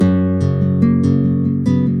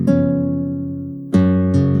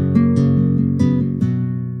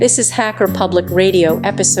This is Hacker Public Radio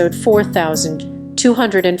episode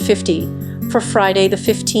 4250 for Friday the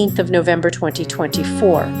 15th of November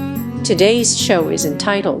 2024. Today's show is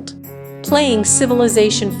entitled Playing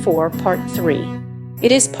Civilization 4 Part 3.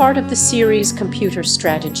 It is part of the series Computer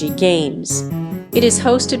Strategy Games. It is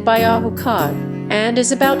hosted by Ahukad and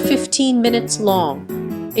is about 15 minutes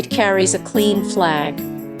long. It carries a clean flag.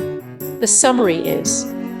 The summary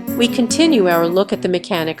is, we continue our look at the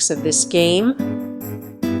mechanics of this game.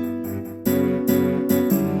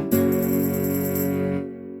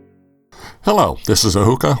 Hello, this is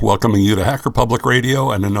Ahuka, welcoming you to Hacker Public Radio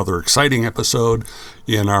and another exciting episode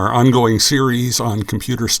in our ongoing series on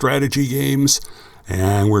computer strategy games.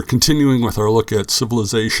 And we're continuing with our look at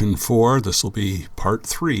Civilization 4. This will be part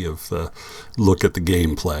 3 of the look at the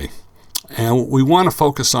gameplay. And what we want to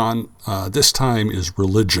focus on this time is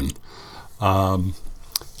religion.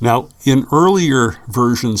 Now, in earlier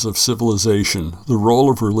versions of Civilization, the role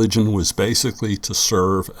of religion was basically to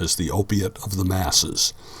serve as the opiate of the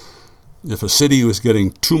masses. If a city was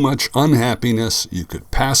getting too much unhappiness, you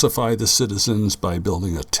could pacify the citizens by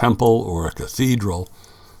building a temple or a cathedral,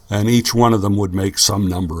 and each one of them would make some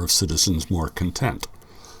number of citizens more content.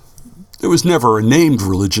 There was never a named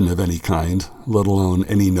religion of any kind, let alone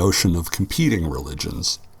any notion of competing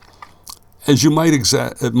religions. As you might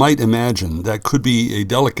imagine, that could be a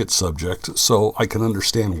delicate subject, so I can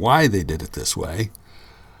understand why they did it this way.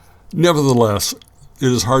 Nevertheless,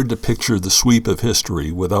 it is hard to picture the sweep of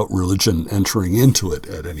history without religion entering into it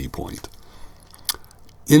at any point.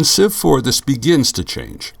 In Civ 4, this begins to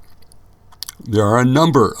change. There are a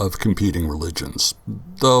number of competing religions,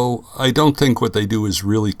 though I don't think what they do is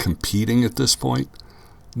really competing at this point.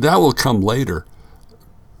 That will come later,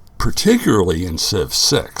 particularly in Civ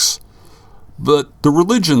 6. But the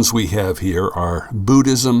religions we have here are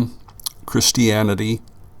Buddhism, Christianity,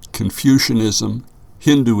 Confucianism,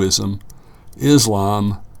 Hinduism,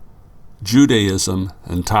 Islam, Judaism,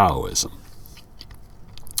 and Taoism.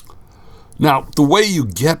 Now, the way you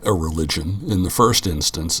get a religion in the first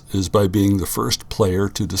instance is by being the first player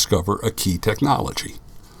to discover a key technology.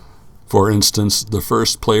 For instance, the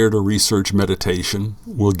first player to research meditation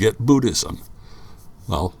will get Buddhism.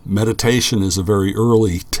 Well, meditation is a very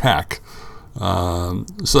early tech, so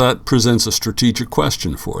that presents a strategic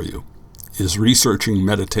question for you. Is researching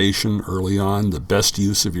meditation early on the best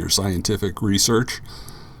use of your scientific research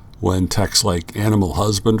when techs like animal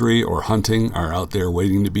husbandry or hunting are out there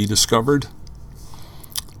waiting to be discovered?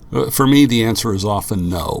 For me, the answer is often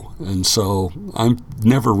no, and so I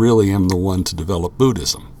never really am the one to develop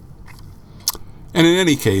Buddhism. And in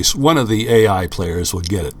any case, one of the AI players will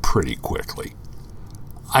get it pretty quickly.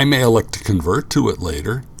 I may elect to convert to it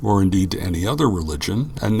later, or indeed to any other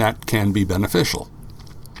religion, and that can be beneficial.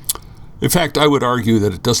 In fact, I would argue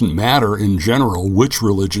that it doesn't matter in general which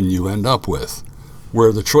religion you end up with.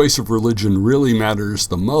 Where the choice of religion really matters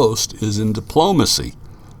the most is in diplomacy,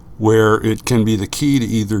 where it can be the key to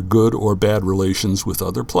either good or bad relations with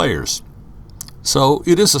other players. So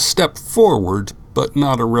it is a step forward, but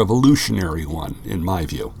not a revolutionary one, in my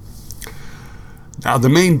view. Now, the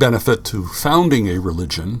main benefit to founding a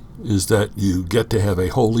religion is that you get to have a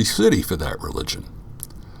holy city for that religion.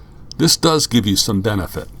 This does give you some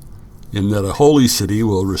benefit, in that a holy city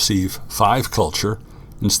will receive 5 culture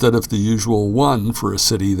instead of the usual 1 for a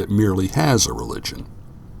city that merely has a religion.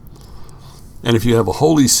 And if you have a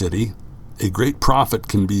holy city, a great profit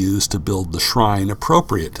can be used to build the shrine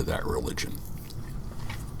appropriate to that religion.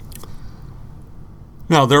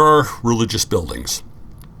 Now, there are religious buildings.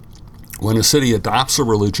 When a city adopts a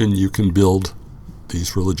religion, you can build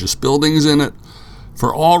these religious buildings in it.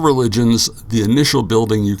 For all religions, the initial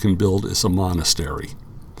building you can build is a monastery.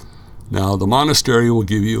 Now, the monastery will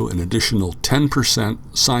give you an additional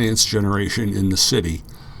 10% science generation in the city,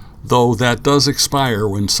 though that does expire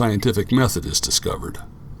when scientific method is discovered.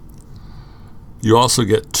 You also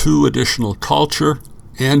get 2 additional culture,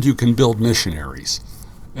 and you can build missionaries.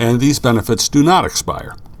 And these benefits do not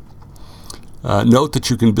expire. Note that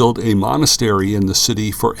you can build a monastery in the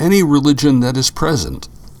city for any religion that is present.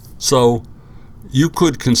 So you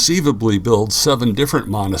could conceivably build 7 different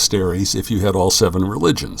monasteries if you had all 7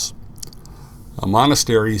 religions.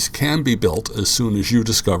 Monasteries can be built as soon as you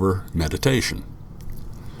discover meditation.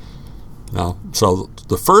 Now, so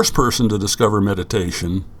the first person to discover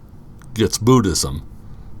meditation gets Buddhism,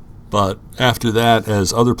 but after that,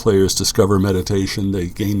 as other players discover meditation, they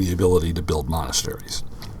gain the ability to build monasteries.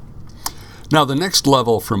 Now, the next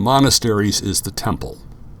level from monasteries is the temple.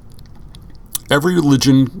 Every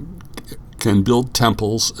religion can build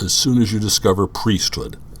temples as soon as you discover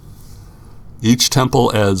priesthood. Each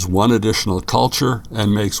temple adds 1 additional culture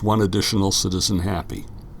and makes 1 additional citizen happy.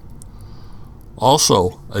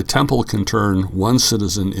 Also, a temple can turn one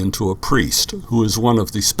citizen into a priest, who is one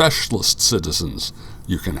of the specialist citizens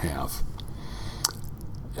you can have.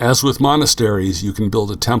 As with monasteries, you can build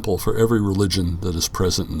a temple for every religion that is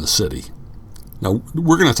present in the city. Now,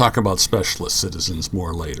 we're going to talk about specialist citizens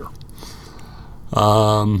more later.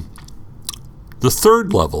 The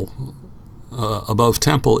third level above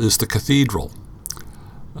temple is the cathedral.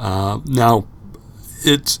 Now,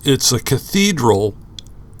 it's a cathedral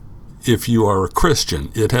if you are a Christian.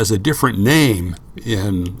 It has a different name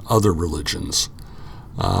in other religions.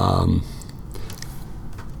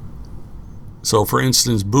 So, for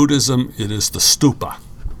instance, Buddhism, it is the stupa.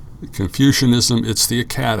 Confucianism, it's the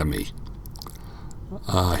academy.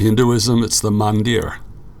 Hinduism, it's the mandir.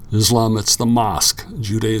 Islam, it's the mosque.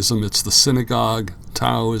 Judaism, it's the synagogue.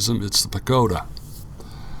 Taoism, it's the pagoda.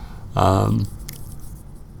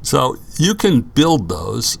 So you can build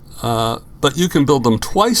those, but you can build them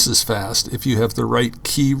twice as fast if you have the right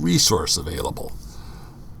key resource available.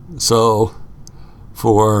 So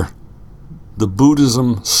for the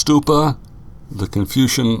Buddhism stupa, the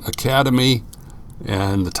Confucian academy,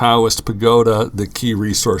 and the Taoist pagoda, the key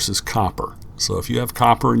resource is copper. So if you have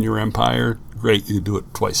copper in your empire, great, you do it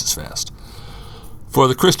twice as fast. For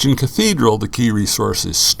the Christian cathedral, the key resource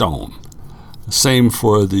is stone. Same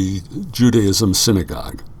for the Judaism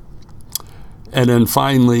synagogue. And then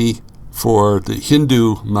finally, for the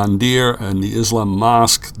Hindu mandir and the Islam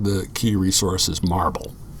mosque, the key resource is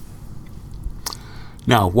marble.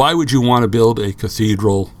 Now, why would you want to build a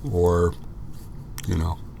cathedral or,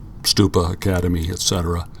 stupa, academy,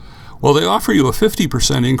 etc.? Well, they offer you a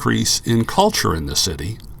 50% increase in culture in the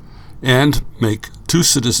city and make two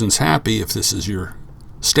citizens happy if this is your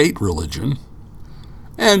state religion,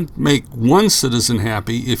 and make one citizen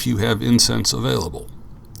happy if you have incense available.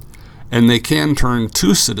 And they can turn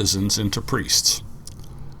two citizens into priests.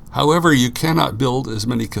 However, you cannot build as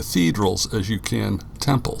many cathedrals as you can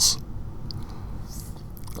temples.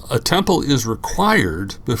 A temple is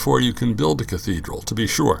required before you can build a cathedral, to be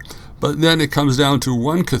sure. But then it comes down to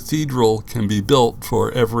one cathedral can be built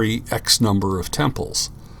for every X number of temples.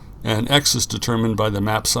 And X is determined by the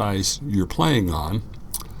map size you're playing on,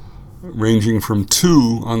 ranging from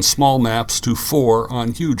 2 on small maps to 4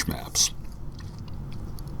 on huge maps.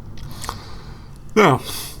 Now,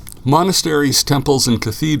 monasteries, temples, and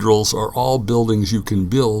cathedrals are all buildings you can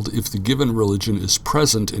build if the given religion is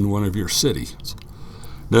present in one of your cities.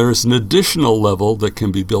 There is an additional level that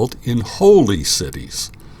can be built in holy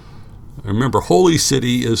cities. Remember, holy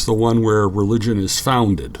city is the one where religion is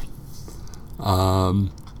founded.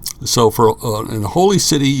 So in a holy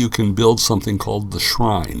city, you can build something called the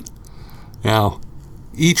shrine. Now,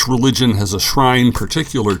 each religion has a shrine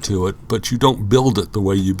particular to it, but you don't build it the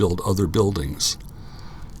way you build other buildings.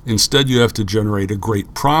 Instead, you have to generate a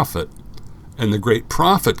great profit, and the great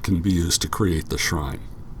profit can be used to create the shrine.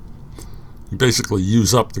 You basically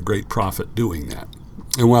use up the great profit doing that.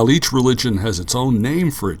 And while each religion has its own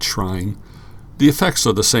name for its shrine, the effects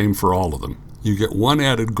are the same for all of them. You get 1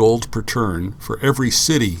 added gold per turn for every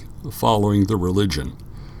city following the religion.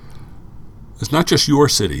 It's not just your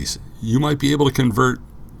cities. You might be able to convert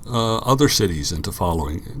other cities into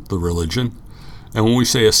following the religion. And when we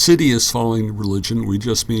say a city is following religion, we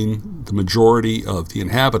just mean the majority of the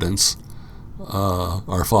inhabitants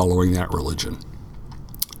are following that religion.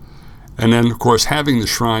 And then, of course, having the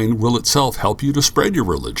shrine will itself help you to spread your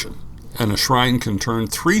religion. And a shrine can turn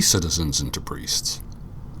 3 citizens into priests.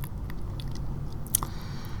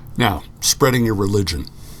 Now, spreading your religion.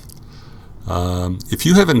 If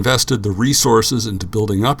you have invested the resources into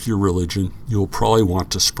building up your religion, you'll probably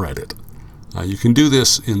want to spread it. You can do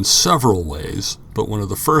this in several ways, but one of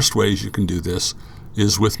the first ways you can do this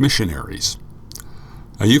is with missionaries.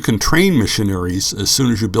 You can train missionaries as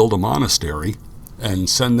soon as you build a monastery and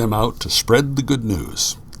send them out to spread the good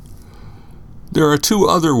news. There are 2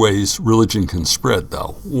 other ways religion can spread,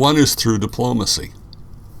 though. One is through diplomacy.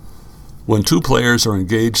 When 2 players are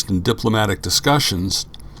engaged in diplomatic discussions,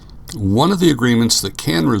 one of the agreements that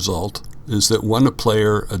can result is that one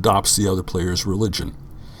player adopts the other player's religion.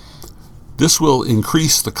 This will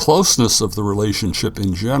increase the closeness of the relationship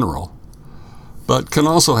in general, but can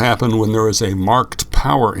also happen when there is a marked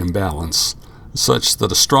power imbalance, such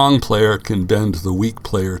that a strong player can bend the weak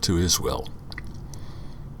player to his will.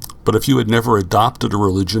 But if you had never adopted a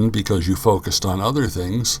religion because you focused on other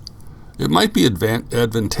things, it might be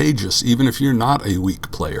advantageous even if you're not a weak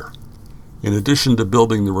player. In addition to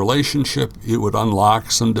building the relationship, it would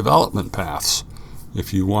unlock some development paths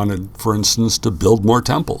if you wanted, for instance, to build more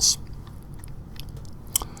temples.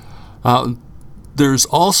 There's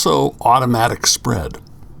also automatic spread.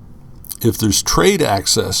 If there's trade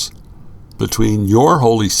access between your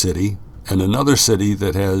holy city and another city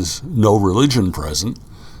that has no religion present,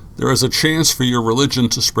 there is a chance for your religion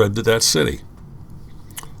to spread to that city.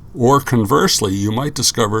 Or conversely, you might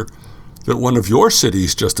discover that one of your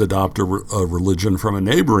cities just adopted a religion from a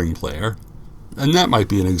neighboring player, and that might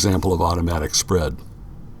be an example of automatic spread.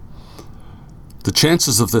 The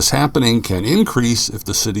chances of this happening can increase if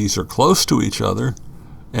the cities are close to each other,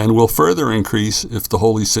 and will further increase if the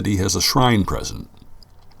holy city has a shrine present.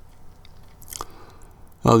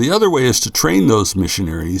 Now, the other way is to train those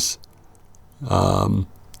missionaries and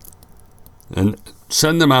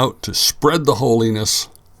send them out to spread the holiness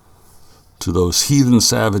to those heathen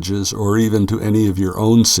savages, or even to any of your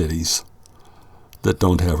own cities that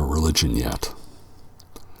don't have a religion yet.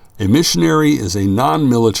 A missionary is a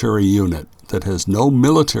non-military unit that has no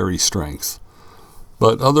military strength,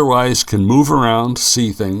 but otherwise can move around,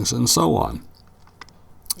 see things, and so on.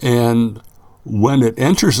 And when it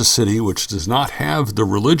enters a city which does not have the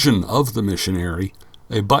religion of the missionary,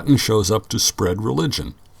 a button shows up to spread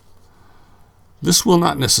religion. This will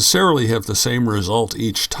not necessarily have the same result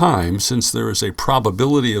each time, since there is a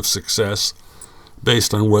probability of success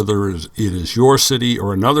based on whether it is your city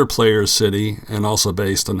or another player's city, and also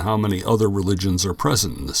based on how many other religions are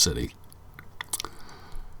present in the city.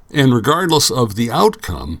 And regardless of the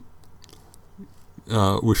outcome,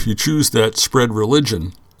 if you choose that spread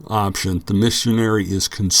religion option, the missionary is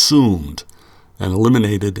consumed and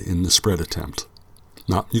eliminated in the spread attempt.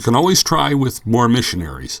 Now, you can always try with more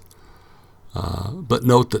missionaries, but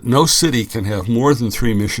note that no city can have more than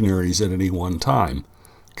 3 missionaries at any one time,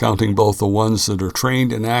 counting both the ones that are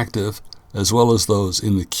trained and active as well as those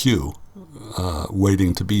in the queue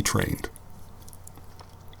waiting to be trained.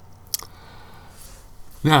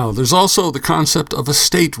 Now, there's also the concept of a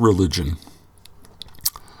state religion.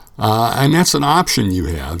 And that's an option you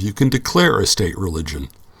have. You can declare a state religion.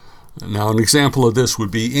 Now, an example of this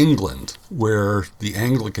would be England, where the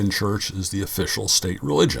Anglican Church is the official state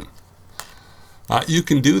religion. You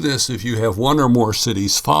can do this if you have one or more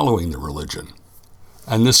cities following the religion.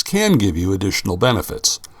 And this can give you additional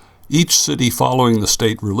benefits. Each city following the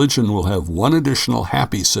state religion will have 1 additional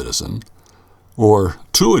happy citizen, or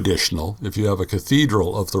 2 additional if you have a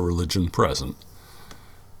cathedral of the religion present,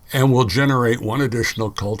 and will generate 1 additional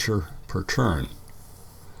culture per turn.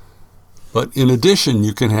 But in addition,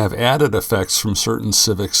 you can have added effects from certain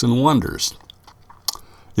civics and wonders.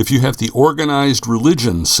 If you have the organized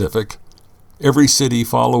religion civic, every city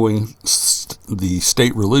following the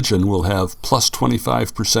state religion will have plus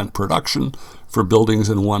 25% production for buildings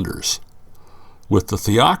and wonders. With the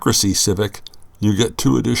theocracy civic, you get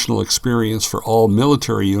 2 additional experience for all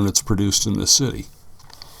military units produced in the city.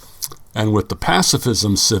 And with the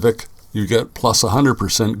pacifism civic, you get plus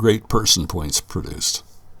 100% great person points produced.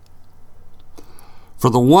 For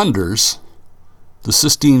the wonders, the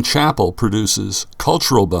Sistine Chapel produces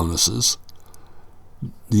cultural bonuses,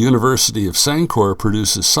 the University of Sankor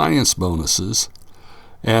produces science bonuses,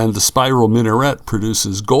 and the Spiral Minaret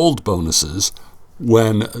produces gold bonuses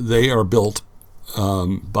when they are built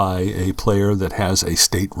by a player that has a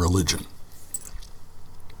state religion.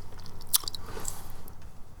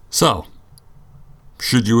 So,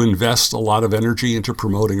 should you invest a lot of energy into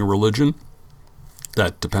promoting a religion?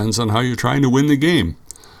 That depends on how you're trying to win the game.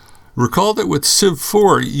 Recall that with Civ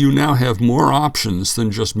 4, you now have more options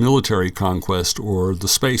than just military conquest or the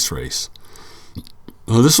space race.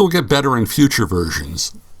 Now, this will get better in future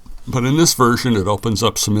versions, but in this version it opens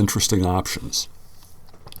up some interesting options.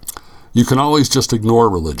 You can always just ignore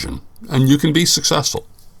religion, and you can be successful.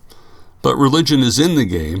 But religion is in the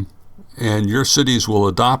game, and your cities will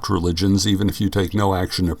adopt religions even if you take no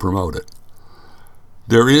action to promote it.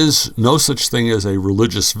 There is no such thing as a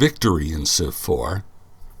religious victory in Civ 4.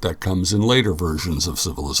 That comes in later versions of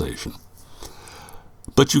Civilization.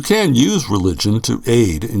 But you can use religion to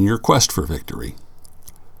aid in your quest for victory.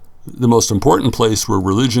 The most important place where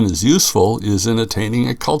religion is useful is in attaining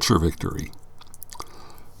a culture victory.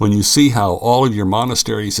 When you see how all of your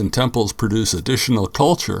monasteries and temples produce additional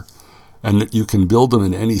culture, and that you can build them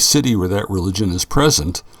in any city where that religion is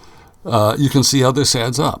present, you can see how this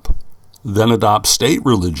adds up. Then adopt state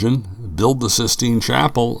religion, build the Sistine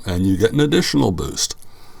Chapel, and you get an additional boost.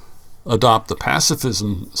 Adopt the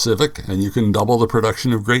pacifism civic, and you can double the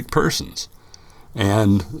production of great persons.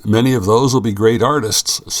 And many of those will be great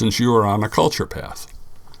artists since you are on a culture path.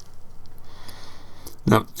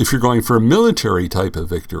 Now, if you're going for a military type of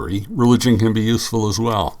victory, religion can be useful as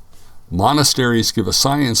well. Monasteries give a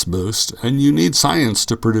science boost, and you need science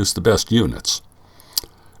to produce the best units.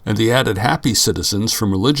 And the added happy citizens from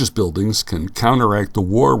religious buildings can counteract the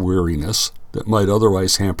war weariness that might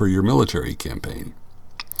otherwise hamper your military campaign.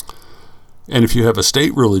 And if you have a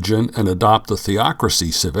state religion and adopt the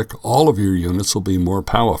theocracy civic, all of your units will be more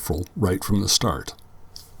powerful right from the start.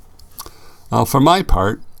 Now, for my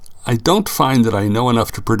part, I don't find that I know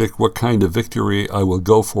enough to predict what kind of victory I will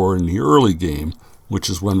go for in the early game, which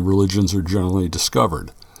is when religions are generally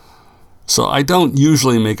discovered. So I don't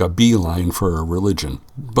usually make a beeline for a religion,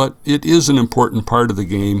 but it is an important part of the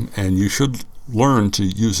game, and you should learn to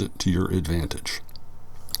use it to your advantage.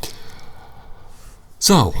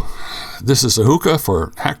 So, this is Ahuka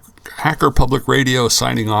for Hacker Public Radio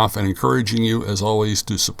signing off and encouraging you, as always,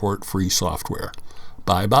 to support free software.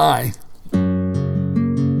 Bye-bye.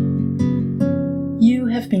 You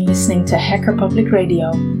have been listening to Hacker Public Radio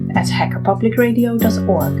at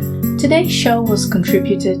hackerpublicradio.org. Today's show was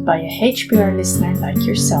contributed by a HPR listener like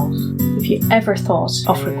yourself. If you ever thought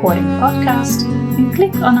of recording a podcast, then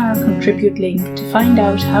click on our contribute link to find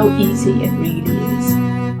out how easy it really is.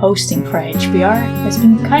 Hosting for HPR has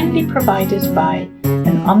been kindly provided by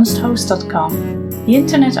anhonesthost.com, the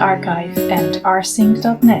Internet Archive, and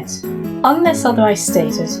rsync.net. Unless otherwise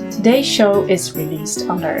stated, today's show is released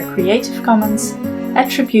under a Creative Commons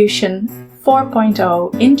Attribution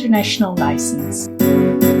 4.0 International License.